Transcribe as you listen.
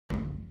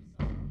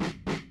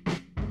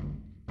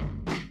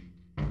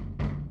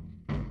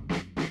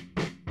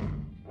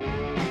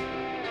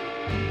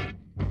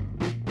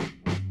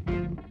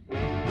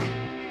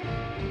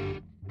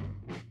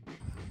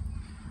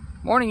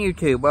Morning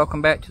YouTube,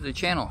 welcome back to the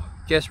channel.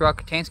 Jess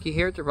Rockatansky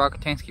here at the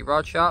Rockatansky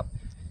Rod Shop,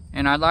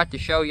 and I'd like to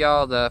show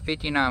y'all the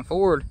 59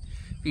 Ford.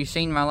 If you've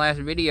seen my last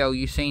video,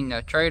 you've seen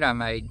the trade I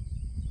made.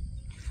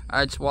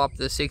 I'd swapped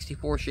the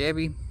 64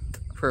 Chevy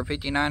for a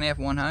 59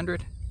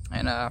 F100,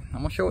 and I'm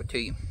going to show it to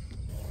you.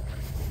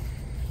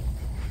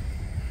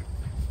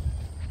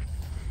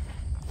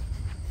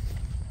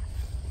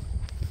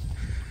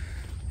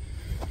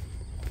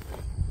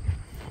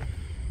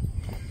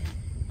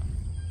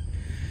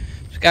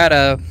 It's got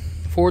a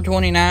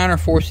 429 or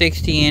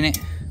 460 in it.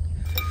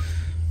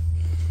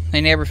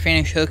 They never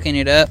finished hooking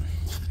it up.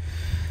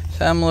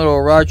 Some little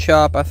rod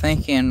shop, I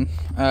think in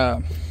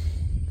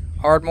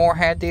Ardmore,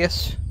 had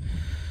this.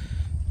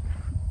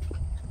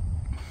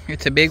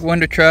 It's a big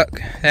window truck.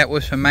 That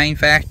was the main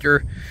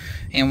factor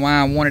in why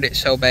I wanted it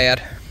so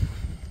bad.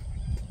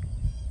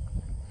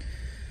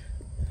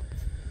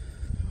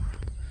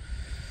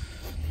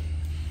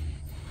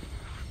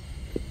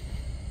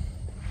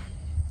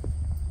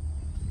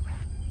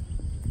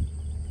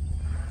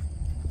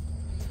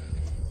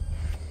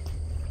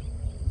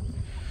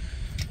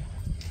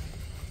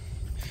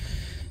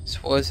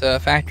 This was a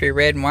factory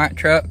red and white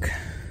truck.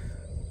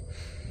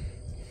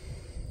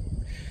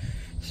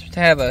 It's supposed to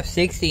have a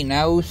 60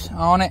 nose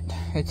on it.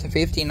 It's a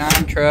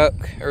 59 truck,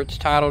 or it's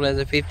titled as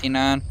a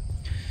 59.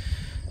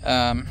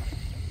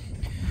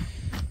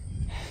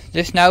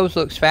 This nose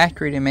looks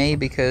factory to me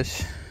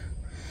because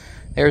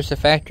there's the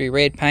factory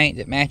red paint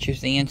that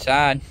matches the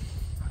inside.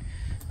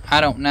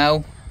 I don't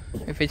know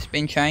if it's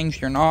been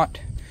changed or not.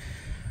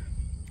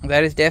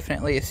 That is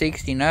definitely a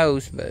 60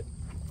 nose, but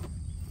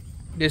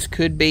this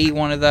could be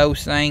one of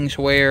those things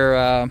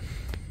where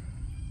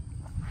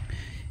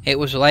it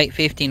was late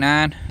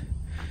 59,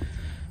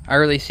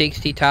 early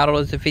 60, titled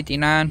as a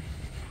 59.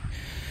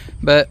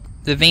 But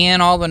the VIN,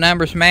 all the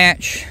numbers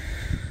match.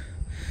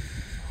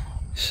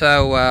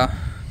 So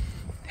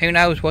who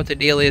knows what the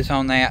deal is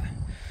on that.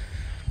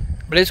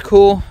 But it's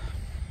cool.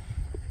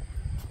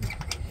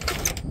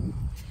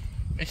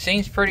 It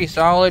seems pretty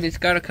solid. It's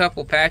got a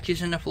couple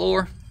patches in the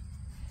floor.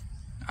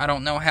 I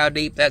don't know how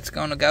deep that's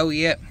going to go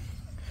yet.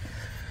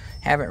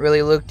 Haven't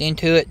really looked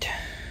into it.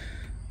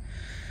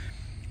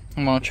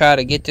 I'm going to try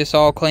to get this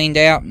all cleaned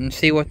out and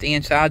see what the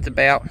inside's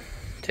about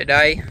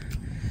today.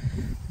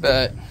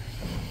 But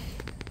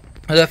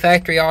the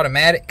factory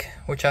automatic,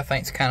 which I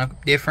think is kind of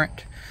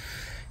different.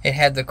 It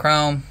had the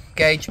chrome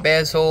gauge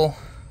bezel,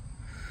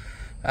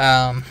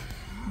 the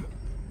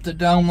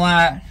dome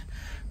light,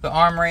 the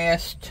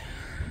armrest,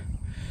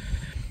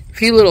 a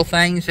few little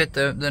things that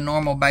the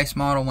normal base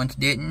model ones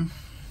didn't.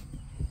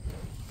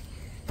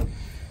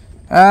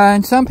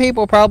 And some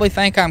people probably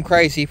think I'm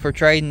crazy for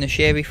trading the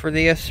Chevy for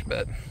this,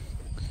 but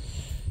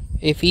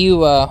if you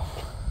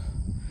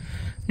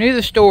knew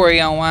the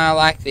story on why I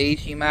like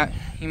these, you might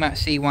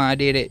see why I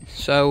did it.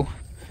 So,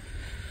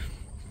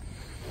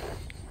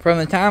 from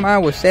the time I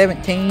was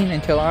 17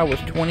 until I was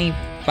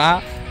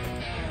 25,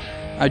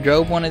 I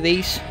drove one of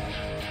these.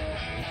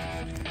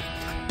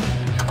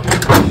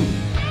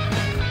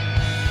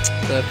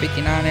 The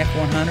 59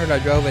 F100, I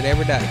drove it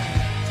every day.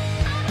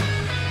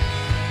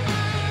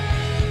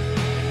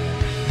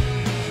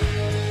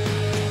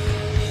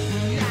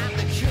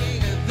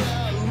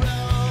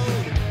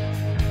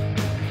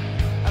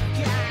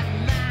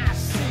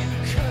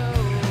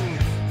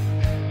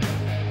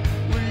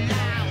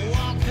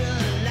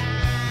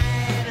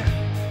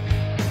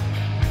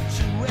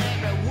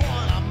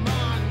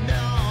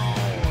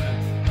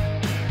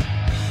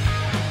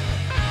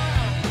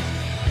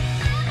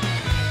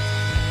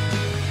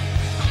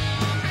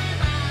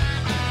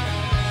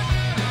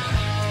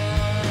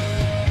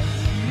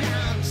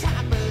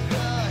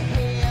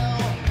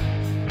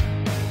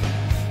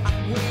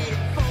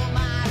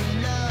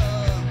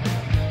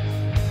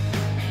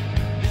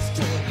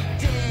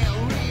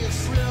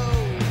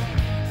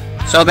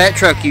 So that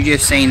truck you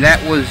just seen, that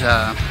was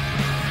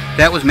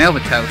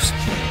Melvitoast.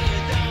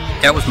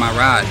 That was my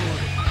ride.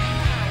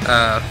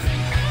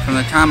 From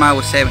the time I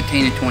was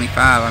 17 to 25,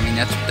 I mean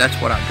that's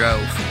what I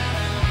drove.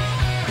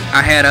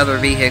 I had other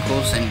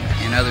vehicles and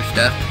other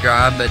stuff to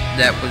drive, but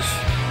that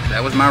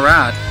was my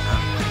ride.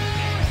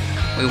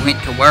 We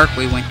went to work,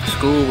 we went to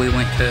school, we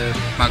went to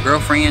my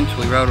girlfriend's,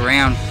 we rode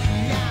around.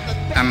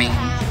 I mean,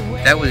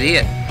 that was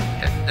it.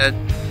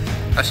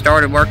 I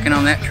started working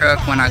on that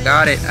truck when I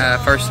got it.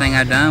 First thing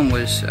I done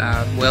was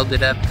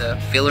welded up the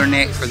filler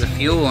neck for the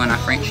fuel, and I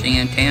Frenched the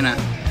antenna,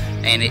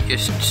 and it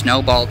just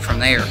snowballed from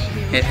there.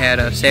 It had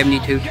a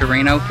 72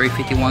 Torino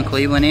 351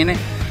 Cleveland in it.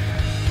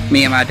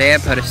 Me and my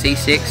dad put a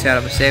C6 out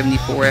of a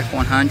 74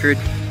 F100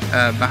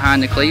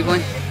 behind the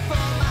Cleveland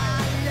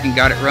and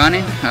got it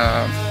running.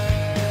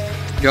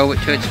 Drove it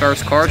to its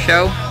first car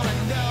show,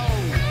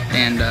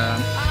 and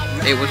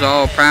it was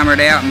all primered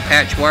out and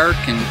patchwork,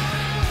 and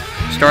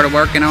started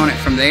working on it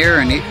from there,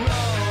 and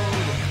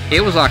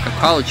it was like a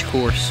college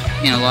course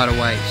in a lot of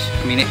ways.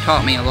 I mean, it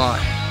taught me a lot.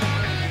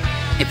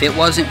 If it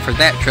wasn't for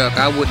that truck,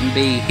 I wouldn't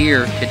be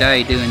here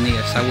today doing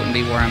this. I wouldn't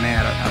be where I'm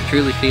at. I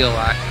truly feel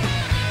like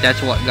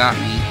that's what got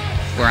me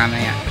where I'm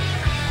at.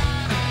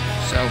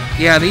 So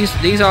yeah,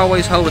 these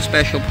always hold a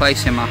special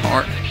place in my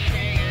heart.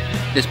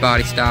 This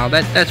body style.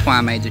 That's why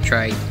I made the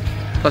trade.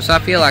 Plus, I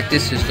feel like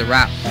this is the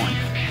right one.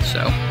 So,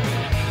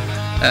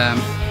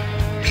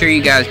 I'm sure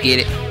you guys get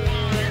it.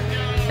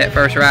 That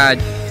first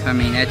ride, I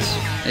mean, that's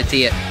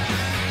it.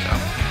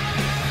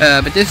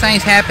 So, but this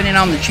thing's happening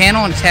on the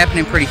channel, and it's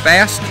happening pretty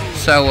fast.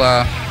 So,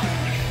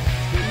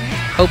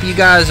 hope you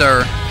guys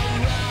are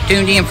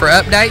tuned in for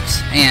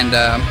updates, and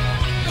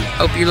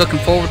hope you're looking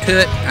forward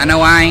to it. I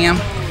know I am.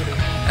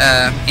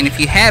 And if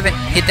you haven't,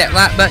 hit that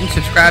like button,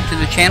 subscribe to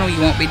the channel.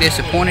 You won't be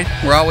disappointed.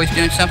 We're always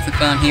doing something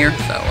fun here.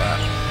 So,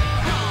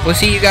 we'll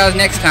see you guys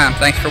next time.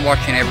 Thanks for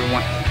watching,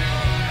 everyone.